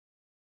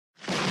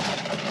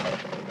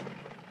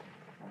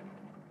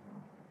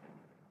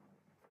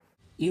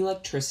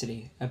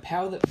Electricity, a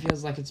power that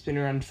feels like it's been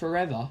around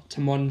forever to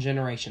modern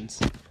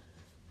generations.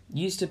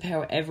 Used to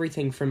power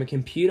everything from a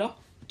computer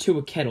to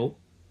a kettle,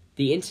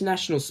 the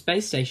International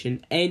Space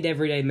Station, and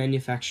everyday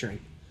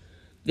manufacturing.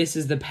 This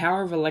is the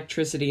power of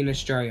electricity in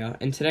Australia,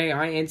 and today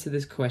I answer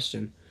this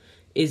question.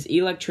 Is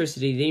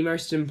electricity the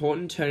most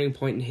important turning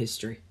point in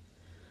history?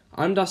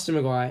 I'm Dustin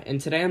Maguire, and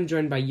today I'm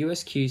joined by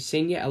USQ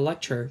Senior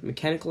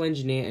Electro-Mechanical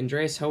Engineer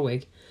Andreas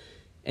Helwig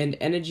and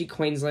Energy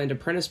Queensland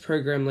Apprentice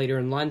Program Leader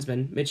and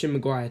Linesman Mitchell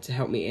Maguire to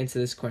help me answer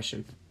this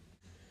question.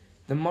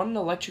 The modern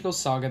electrical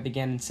saga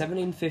began in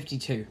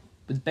 1752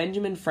 with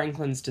Benjamin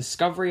Franklin's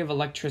discovery of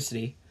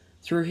electricity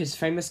through his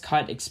famous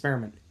kite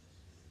experiment.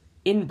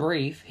 In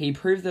brief, he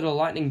proved that a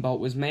lightning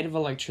bolt was made of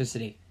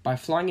electricity by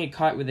flying a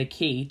kite with a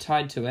key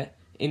tied to it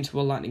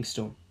into a lightning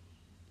storm.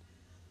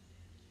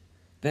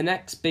 The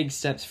next big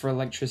steps for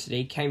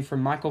electricity came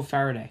from Michael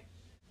Faraday.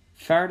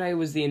 Faraday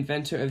was the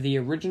inventor of the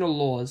original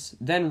laws,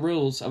 then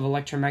rules, of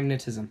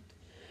electromagnetism.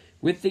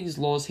 With these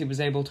laws, he was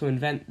able to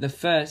invent the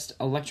first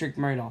electric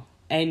motor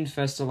and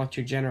first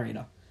electric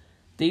generator.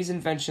 These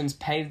inventions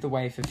paved the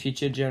way for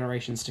future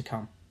generations to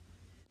come.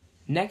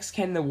 Next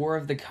came the War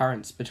of the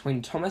Currents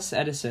between Thomas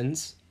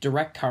Edison's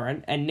direct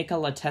current and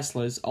Nikola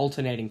Tesla's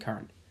alternating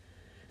current.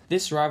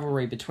 This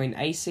rivalry between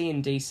AC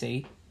and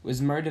DC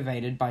was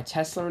motivated by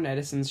Tesla and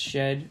Edison's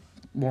shared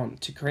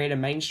want to create a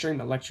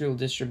mainstream electrical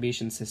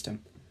distribution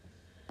system.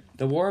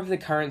 The War of the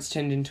Currents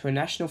turned into a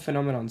national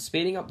phenomenon,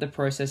 speeding up the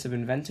process of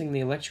inventing the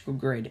electrical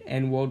grid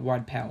and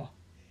worldwide power.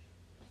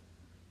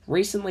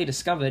 Recently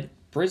discovered,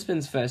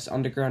 Brisbane's first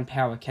underground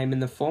power came in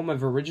the form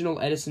of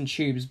original Edison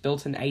tubes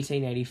built in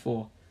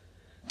 1884.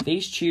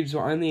 These tubes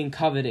were only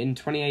uncovered in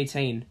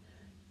 2018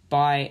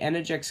 by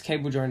Energex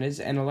cable joiners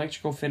and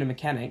electrical fitter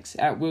mechanics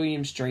at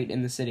William Street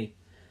in the city.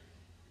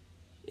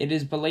 It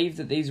is believed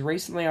that these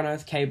recently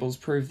unearthed cables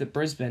prove that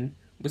Brisbane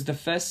was the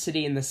first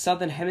city in the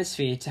southern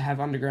hemisphere to have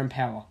underground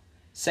power,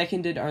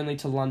 seconded only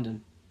to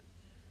London.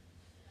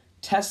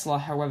 Tesla,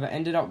 however,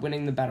 ended up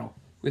winning the battle,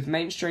 with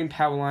mainstream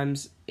power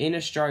lines in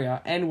Australia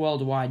and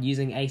worldwide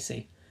using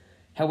AC.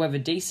 However,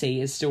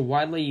 DC is still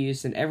widely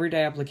used in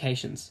everyday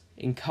applications,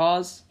 in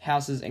cars,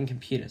 houses, and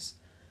computers.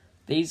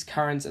 These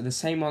currents are the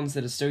same ones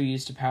that are still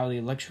used to power the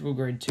electrical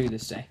grid to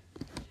this day.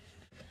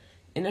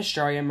 In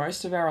Australia,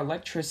 most of our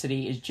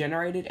electricity is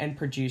generated and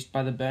produced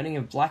by the burning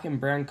of black and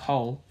brown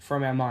coal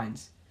from our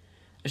mines.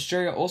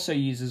 Australia also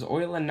uses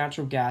oil and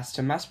natural gas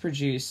to mass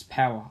produce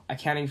power,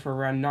 accounting for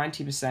around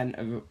 90%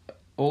 of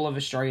all of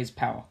Australia's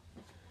power.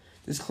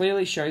 This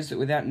clearly shows that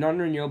without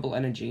non-renewable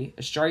energy,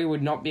 Australia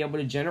would not be able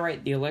to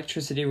generate the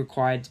electricity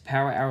required to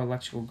power our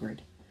electrical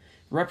grid,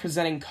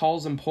 representing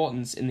coal's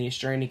importance in the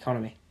Australian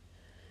economy.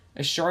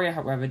 Australia,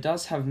 however,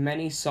 does have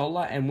many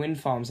solar and wind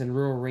farms in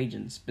rural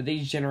regions, but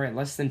these generate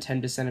less than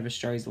 10% of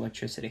Australia's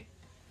electricity.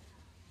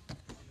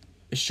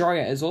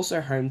 Australia is also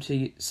home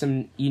to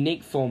some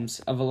unique forms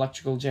of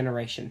electrical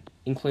generation,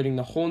 including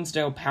the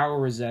Hornsdale Power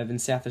Reserve in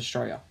South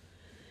Australia.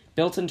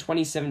 Built in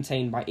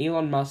 2017 by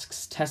Elon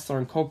Musk's Tesla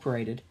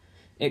Incorporated,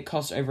 it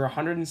cost over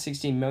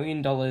 $160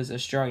 million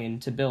Australian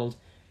to build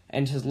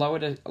and has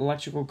lowered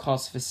electrical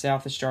costs for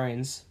South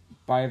Australians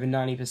by over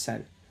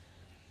 90%.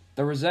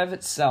 The reserve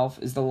itself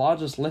is the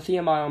largest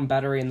lithium-ion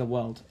battery in the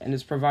world and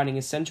is providing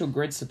essential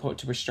grid support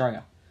to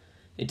Australia.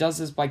 It does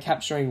this by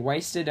capturing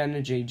wasted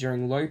energy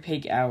during low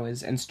peak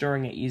hours and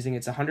storing it using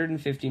its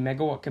 150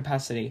 megawatt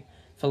capacity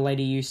for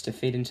later use to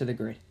feed into the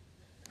grid.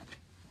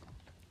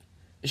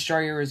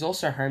 Australia is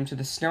also home to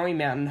the Snowy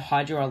Mountain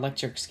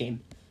Hydroelectric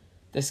Scheme.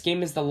 The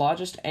scheme is the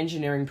largest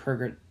engineering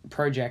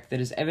project that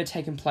has ever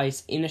taken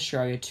place in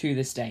Australia to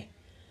this day.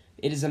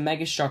 It is a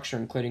mega structure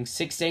including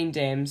 16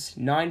 dams,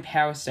 9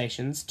 power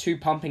stations, 2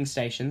 pumping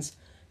stations,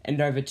 and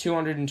over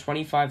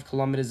 225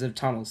 kilometres of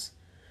tunnels.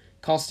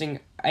 Costing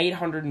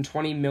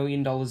 $820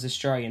 million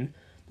Australian,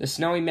 the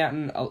Snowy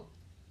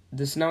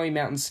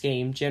Mountain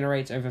scheme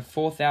generates over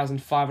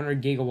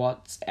 4,500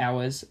 gigawatt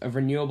hours of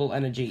renewable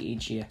energy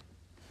each year.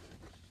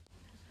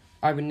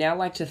 I would now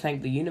like to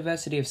thank the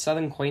University of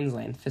Southern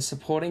Queensland for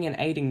supporting and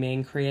aiding me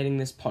in creating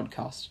this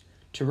podcast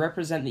to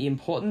represent the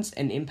importance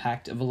and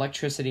impact of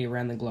electricity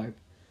around the globe.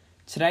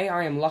 Today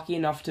I am lucky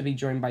enough to be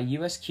joined by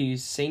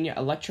USQ's Senior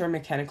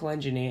Electromechanical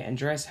Engineer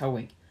Andreas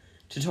Helwig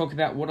to talk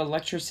about what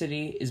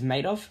electricity is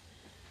made of,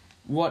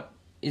 what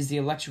is the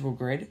electrical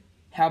grid,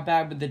 how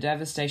bad would the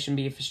devastation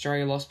be if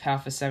Australia lost power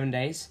for 7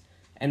 days,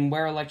 and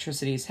where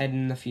electricity is headed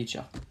in the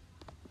future.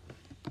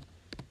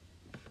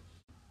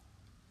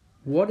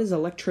 What is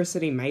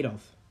electricity made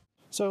of?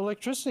 So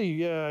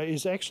electricity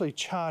is actually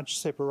charge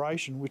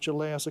separation, which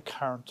allows a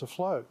current to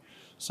flow.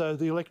 So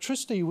the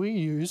electricity we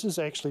use is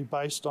actually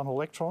based on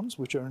electrons,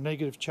 which are a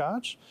negative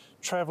charge,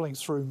 travelling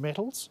through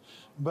metals.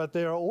 But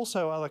there are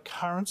also other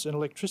currents in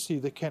electricity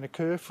that can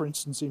occur, for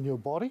instance, in your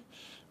body,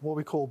 what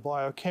we call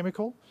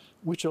biochemical,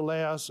 which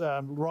allows,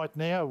 right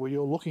now, where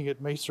you're looking at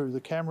me through the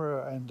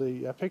camera and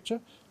the picture,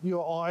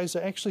 your eyes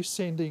are actually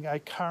sending a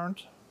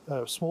current,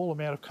 a small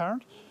amount of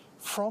current,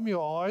 from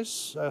your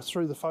eyes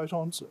through the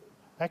photons,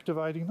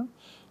 activating them,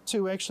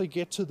 to actually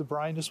get to the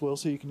brain as well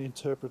so you can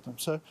interpret them.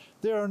 So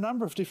there are a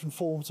number of different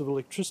forms of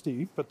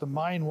electricity, but the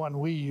main one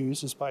we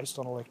use is based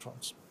on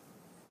electrons.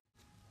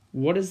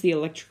 What is the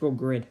electrical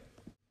grid?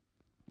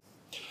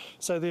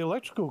 So the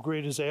electrical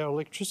grid is our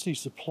electricity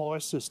supply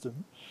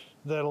system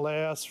that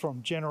allows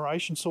from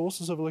generation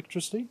sources of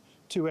electricity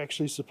to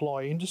actually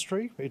supply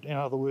industry, in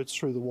other words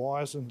through the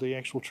wires and the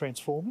actual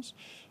transformers,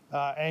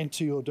 and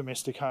to your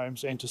domestic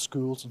homes and to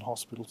schools and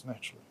hospitals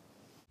naturally.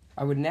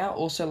 I would now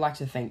also like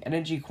to thank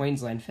Energy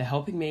Queensland for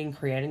helping me in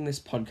creating this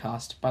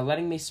podcast by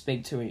letting me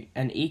speak to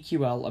an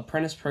EQL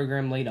apprentice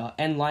program leader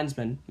and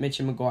linesman,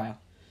 Mitchell Maguire,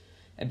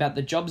 about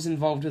the jobs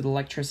involved with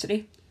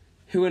electricity,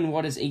 who and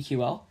what is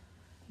EQL,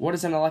 what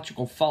is an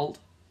electrical fault,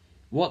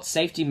 what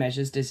safety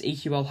measures does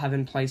EQL have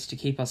in place to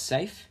keep us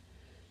safe,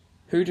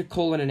 who to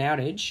call in an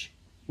outage,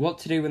 what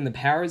to do when the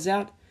power is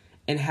out,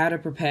 and how to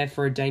prepare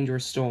for a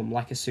dangerous storm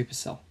like a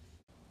supercell.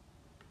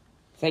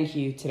 Thank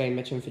you today,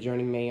 Mitchum, for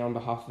joining me on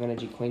behalf of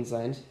Energy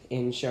Queensland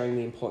in showing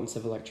the importance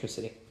of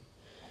electricity.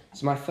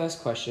 So my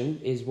first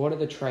question is, what are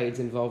the trades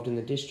involved in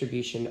the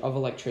distribution of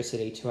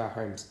electricity to our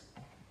homes?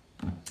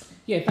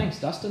 Yeah,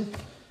 thanks, Dustin.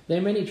 There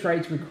are many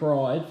trades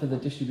required for the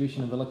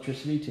distribution of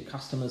electricity to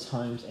customers,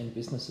 homes and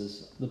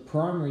businesses. The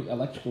primary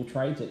electrical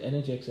trades at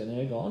Energex and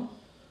Ergon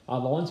are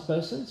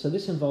linesperson, so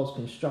this involves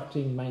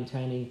constructing,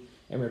 maintaining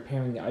and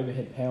repairing the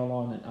overhead power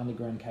line and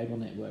underground cable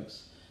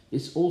networks.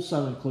 This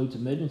also includes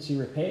emergency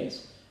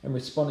repairs and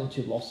responding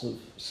to loss of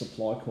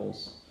supply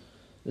calls.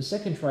 The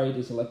second trade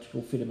is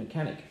electrical fitter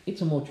mechanic.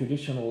 It's a more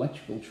traditional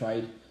electrical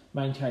trade,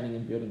 maintaining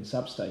and building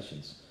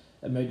substations,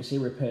 emergency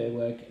repair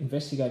work,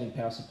 investigating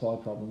power supply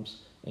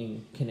problems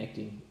and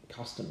connecting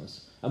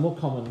customers. A more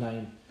common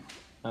name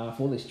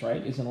for this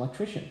trade is an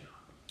electrician.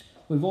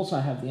 We've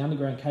also have the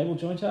underground cable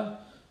jointer.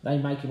 They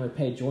make and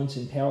repair joints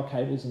in power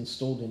cables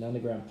installed in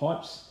underground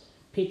pipes,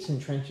 pits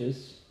and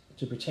trenches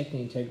to protect the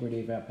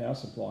integrity of our power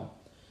supply.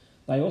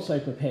 They also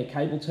prepare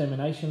cable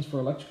terminations for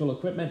electrical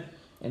equipment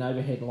and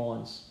overhead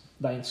lines.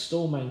 They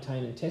install,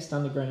 maintain and test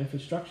underground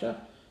infrastructure,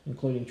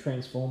 including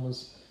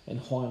transformers and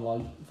high and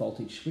low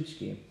voltage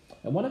switchgear.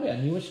 And one of our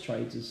newest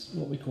trades is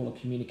what we call a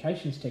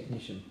communications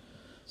technician.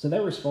 So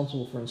they're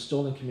responsible for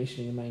installing,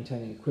 commissioning and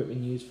maintaining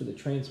equipment used for the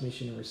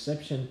transmission and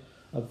reception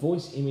of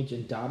voice, image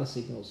and data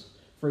signals.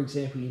 For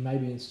example, you may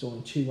be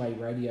installing two-way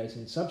radios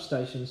in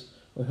substations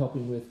or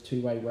helping with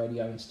two-way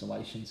radio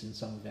installations in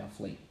some of our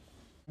fleet.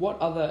 What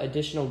other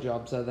additional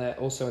jobs are there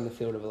also in the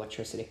field of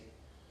electricity?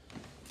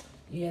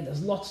 Yeah,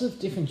 there's lots of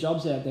different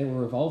jobs out there that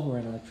revolve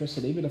around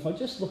electricity, but if I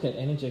just look at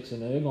Energex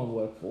and Ergon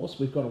workforce,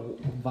 we've got a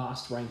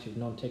vast range of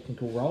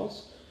non-technical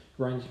roles,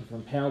 ranging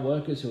from power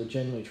workers who are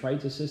generally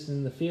trades assistants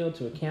in the field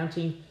to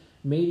accounting,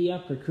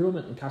 media,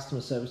 procurement and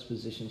customer service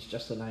positions,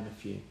 just to name a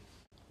few.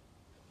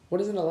 What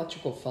is an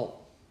electrical fault?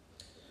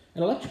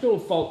 An electrical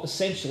fault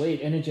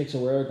essentially at Energex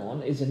or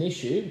Ergon is an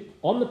issue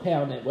on the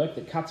power network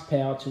that cuts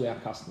power to our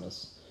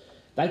customers.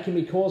 They can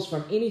be caused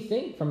from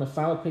anything from a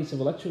failed piece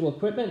of electrical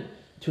equipment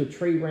to a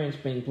tree branch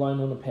being blown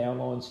on the power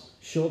lines,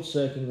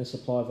 short-circuiting the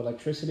supply of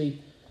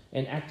electricity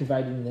and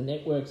activating the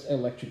network's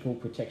electrical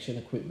protection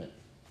equipment.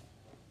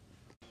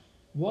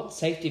 What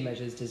safety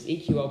measures does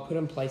EQL put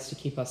in place to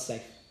keep us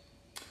safe?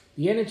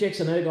 The Energex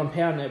and Ergon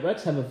power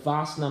networks have a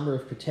vast number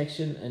of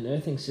protection and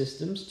earthing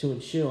systems to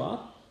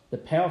ensure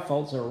that power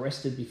faults are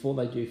arrested before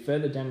they do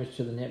further damage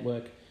to the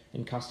network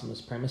and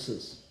customers'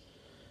 premises.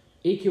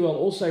 EQL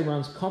also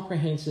runs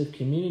comprehensive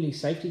community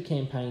safety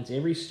campaigns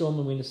every storm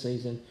and winter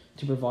season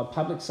to provide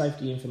public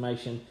safety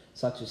information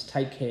such as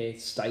take care,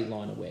 stay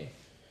line aware.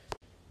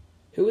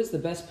 Who is the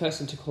best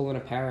person to call in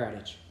a power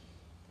outage?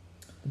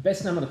 The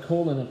best number to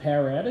call in a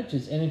power outage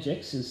is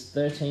Energex's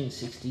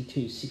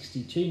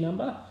 136262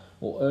 number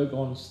or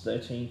Ergon's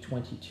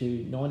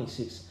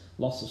 132296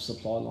 loss of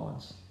supply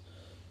lines.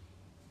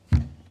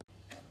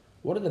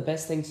 What are the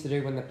best things to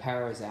do when the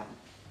power is out?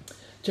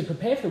 To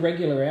prepare for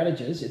regular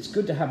outages, it's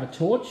good to have a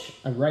torch,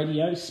 a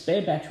radio,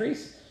 spare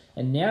batteries,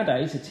 and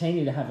nowadays it's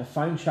handy to have a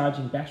phone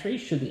charging battery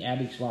should the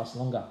outage last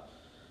longer.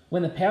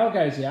 When the power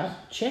goes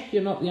out, check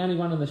you're not the only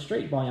one on the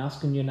street by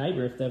asking your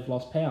neighbour if they've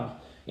lost power.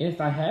 And if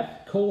they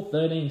have, call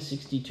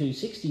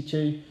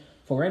 136262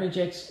 for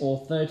Energex or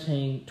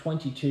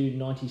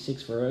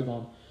 132296 for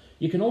Ergon.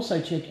 You can also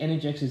check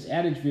Energex's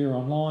outage viewer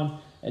online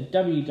at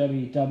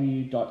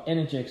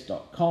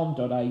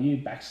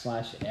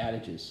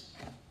www.energex.com.au/outages.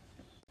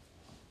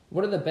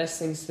 What are the best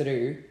things to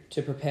do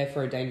to prepare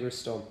for a dangerous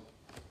storm?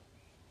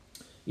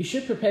 You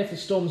should prepare for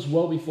storms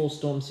well before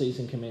storm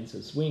season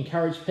commences. We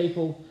encourage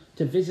people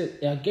to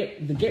visit the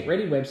Get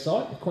Ready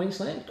website in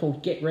Queensland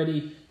called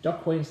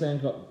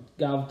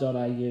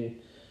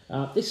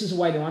getready.queensland.gov.au. This is a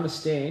way to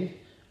understand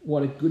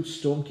what a good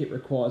storm kit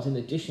requires in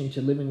addition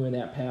to living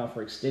without power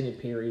for extended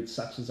periods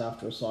such as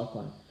after a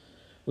cyclone.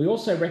 We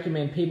also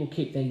recommend people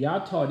keep their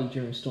yard tidy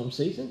during storm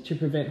season to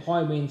prevent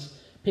high winds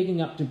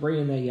picking up debris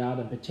in their yard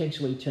and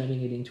potentially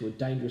turning it into a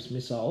dangerous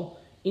missile,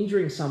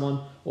 injuring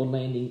someone or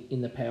landing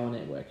in the power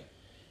network.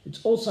 It's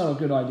also a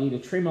good idea to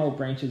trim old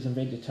branches and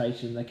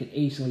vegetation that could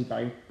easily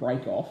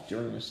break off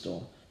during a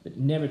storm, but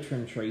never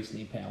trim trees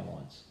near power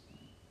lines.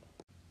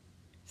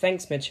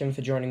 Thanks, Mitchum,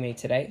 for joining me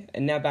today,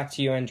 and now back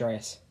to you,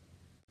 Andreas.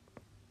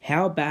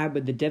 How bad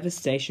would the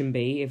devastation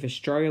be if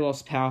Australia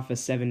lost power for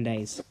 7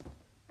 days?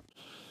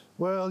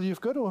 Well, you've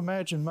got to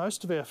imagine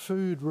most of our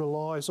food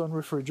relies on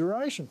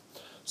refrigeration.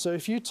 So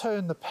if you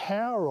turn the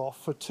power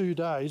off for 2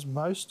 days,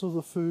 most of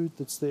the food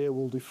that's there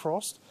will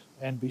defrost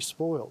and be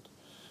spoiled.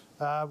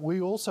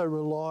 We also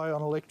rely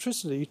on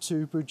electricity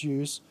to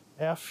produce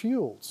our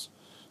fuels.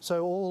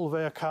 So all of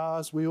our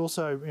cars, we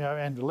also,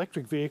 and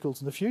electric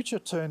vehicles in the future,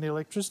 turn the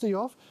electricity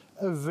off.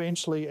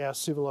 Eventually our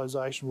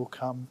civilization will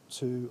come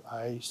to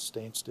a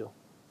standstill.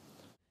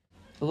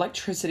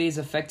 Electricity has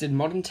affected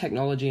modern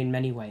technology in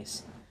many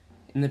ways.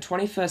 In the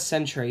 21st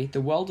century,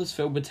 the world is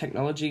filled with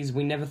technologies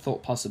we never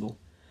thought possible.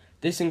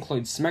 This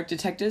includes smoke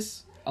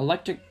detectors,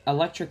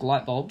 electric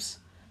light bulbs,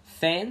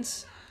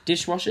 fans,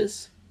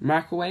 dishwashers,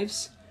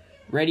 microwaves,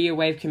 radio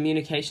wave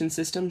communication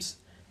systems,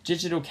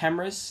 digital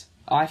cameras,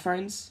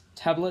 iPhones,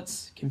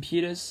 tablets,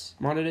 computers,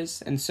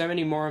 monitors, and so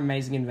many more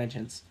amazing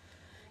inventions.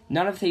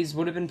 None of these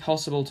would have been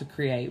possible to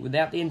create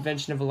without the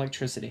invention of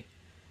electricity,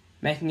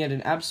 making it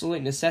an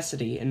absolute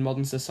necessity in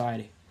modern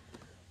society.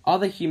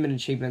 Other human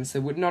achievements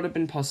that would not have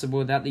been possible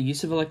without the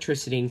use of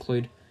electricity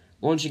include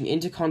launching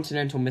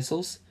intercontinental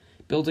missiles,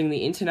 building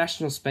the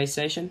International Space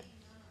Station,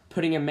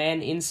 putting a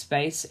man in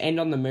space and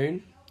on the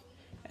moon,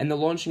 and the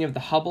launching of the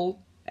Hubble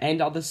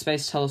and other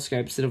space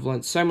telescopes that have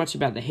learnt so much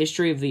about the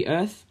history of the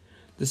Earth,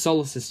 the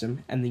solar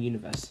system, and the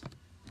universe.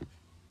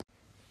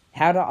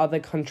 How do other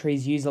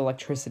countries use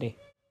electricity?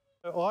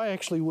 I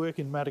actually work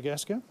in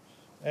Madagascar,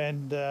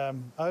 and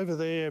over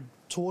there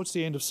towards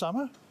the end of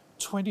summer,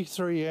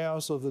 23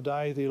 hours of the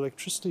day the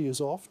electricity is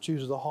off due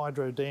to the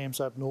hydro dams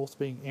up north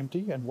being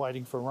empty and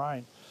waiting for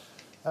rain.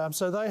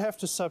 So they have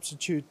to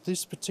substitute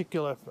this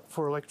particular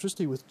for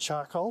electricity with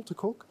charcoal to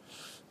cook.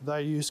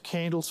 They use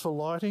candles for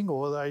lighting,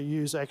 or they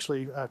use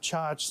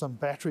charge some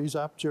batteries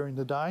up during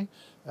the day,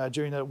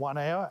 during that 1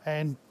 hour,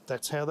 and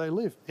that's how they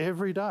live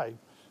every day.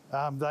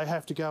 They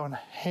have to go and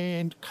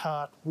hand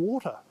cart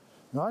water,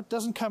 right? It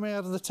doesn't come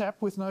out of the tap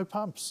with no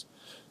pumps.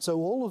 So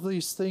all of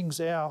these things,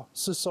 our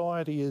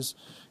society is,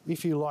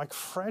 if you like,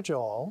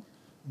 fragile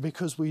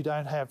because we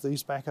don't have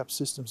these backup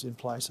systems in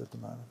place at the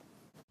moment.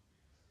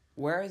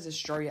 Where is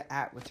Australia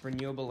at with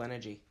renewable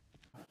energy?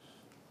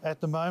 At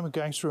the moment,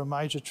 going through a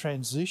major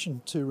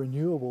transition to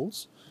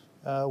renewables.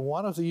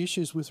 One of the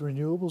issues with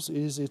renewables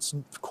is it's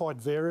quite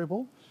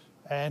variable,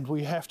 and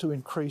we have to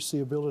increase the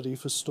ability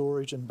for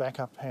storage and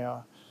backup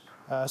power.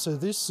 So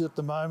this, at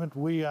the moment,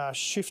 we are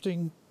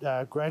shifting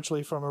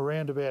gradually from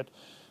around about,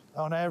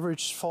 on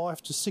average,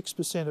 5 to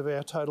 6% of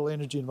our total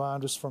energy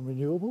demand is from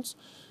renewables.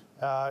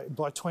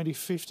 By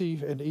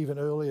 2050, and even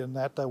earlier than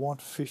that, they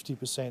want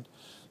 50%.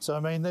 So, I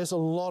mean, there's a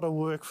lot of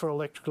work for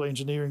electrical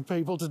engineering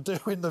people to do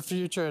in the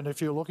future, and if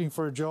you're looking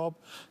for a job,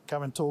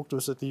 come and talk to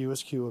us at the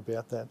USQ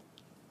about that.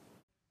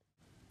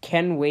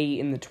 Can we,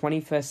 in the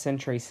 21st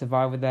century,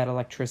 survive without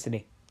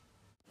electricity?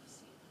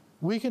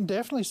 We can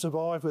definitely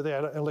survive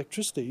without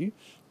electricity,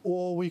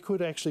 or we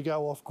could actually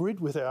go off-grid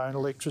with our own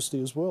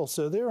electricity as well.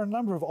 So there are a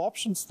number of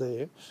options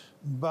there,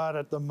 but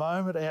at the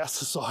moment our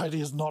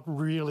society is not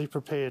really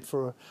prepared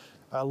for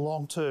a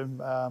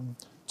long-term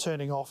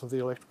turning off of the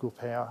electrical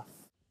power.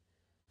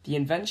 The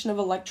invention of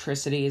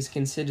electricity is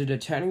considered a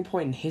turning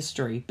point in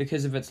history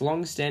because of its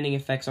long-standing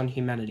effects on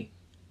humanity.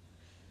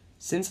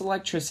 Since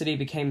electricity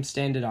became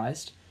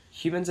standardized,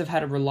 humans have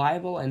had a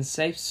reliable and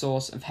safe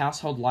source of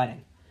household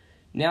lighting.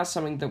 Now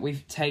something that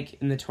we take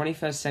in the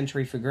 21st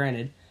century for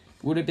granted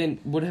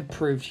would have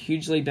proved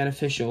hugely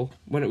beneficial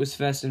when it was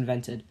first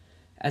invented,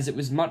 as it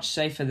was much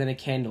safer than a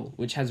candle,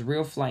 which has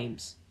real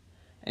flames.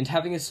 And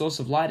having a source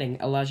of lighting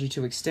allows you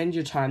to extend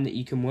your time that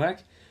you can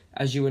work,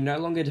 as you are no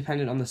longer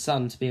dependent on the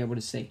sun to be able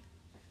to see.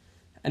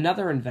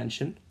 Another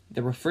invention,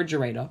 the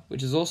refrigerator,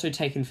 which is also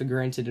taken for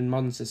granted in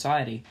modern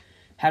society,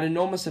 had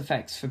enormous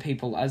effects for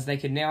people as they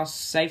could now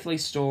safely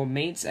store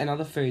meats and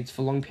other foods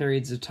for long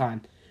periods of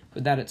time,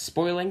 without it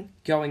spoiling,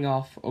 going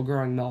off, or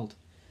growing mold.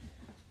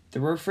 The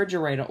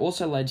refrigerator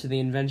also led to the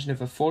invention of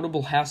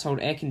affordable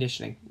household air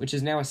conditioning, which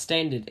is now a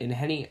standard in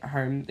any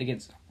home that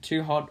gets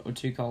too hot or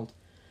too cold,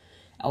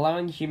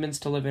 allowing humans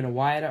to live in a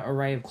wider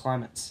array of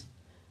climates.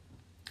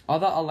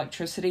 Other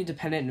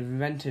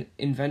electricity-dependent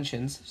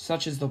inventions,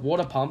 such as the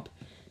water pump,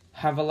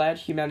 have allowed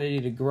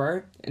humanity to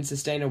grow and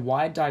sustain a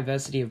wide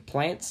diversity of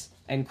plants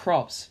and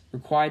crops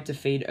required to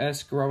feed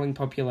Earth's growing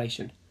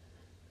population.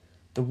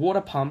 The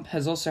water pump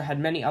has also had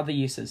many other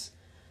uses,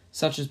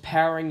 such as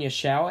powering your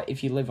shower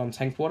if you live on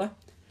tank water,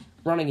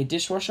 running a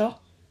dishwasher,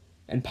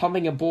 and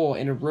pumping a bore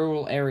in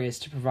rural areas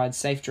to provide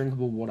safe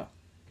drinkable water.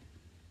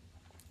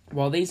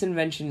 While these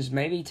inventions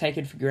may be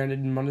taken for granted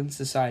in modern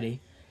society,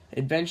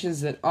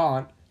 inventions that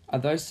aren't are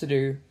those to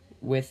do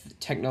with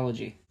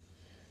technology.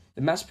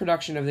 The mass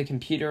production of the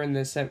computer in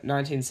the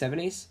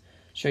 1970s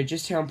showed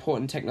just how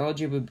important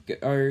technology would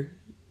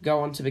go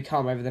on to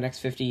become over the next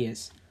 50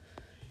 years.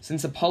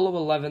 Since Apollo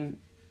 11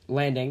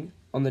 landing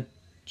on the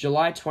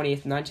July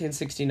 20th,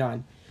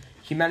 1969,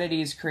 humanity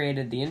has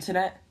created the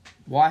internet,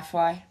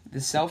 Wi-Fi, the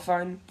cell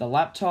phone, the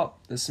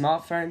laptop, the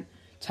smartphone,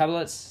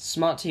 tablets,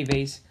 smart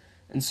TVs,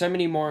 and so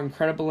many more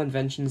incredible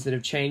inventions that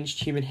have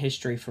changed human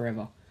history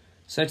forever.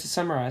 So to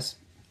summarize,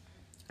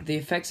 the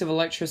effects of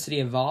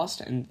electricity are vast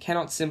and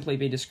cannot simply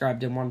be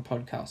described in one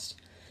podcast.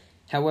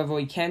 However,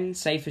 we can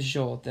say for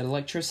sure that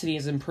electricity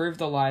has improved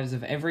the lives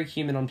of every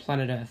human on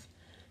planet Earth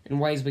in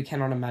ways we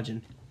cannot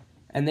imagine.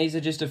 And these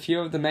are just a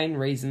few of the main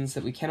reasons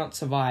that we cannot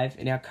survive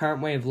in our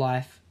current way of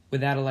life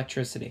without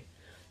electricity,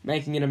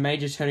 making it a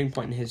major turning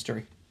point in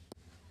history.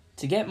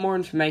 To get more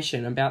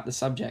information about the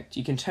subject,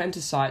 you can turn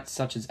to sites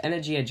such as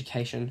Energy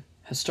Education,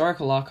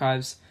 historical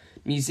archives,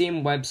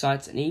 museum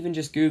websites, and even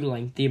just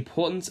Googling the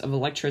importance of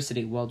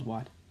electricity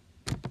worldwide.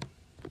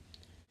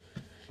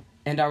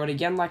 And I would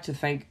again like to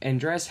thank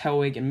Andreas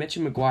Helwig and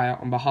Mitchell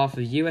McGuire on behalf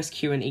of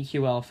USQ and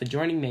EQL for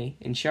joining me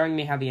and showing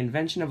me how the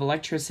invention of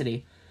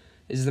electricity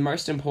is the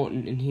most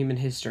important in human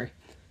history.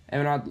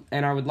 And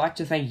I would like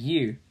to thank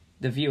you,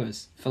 the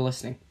viewers, for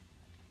listening.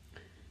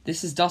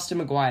 This is Dustin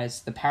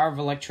McGuire's The Power of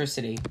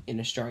Electricity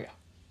in Australia.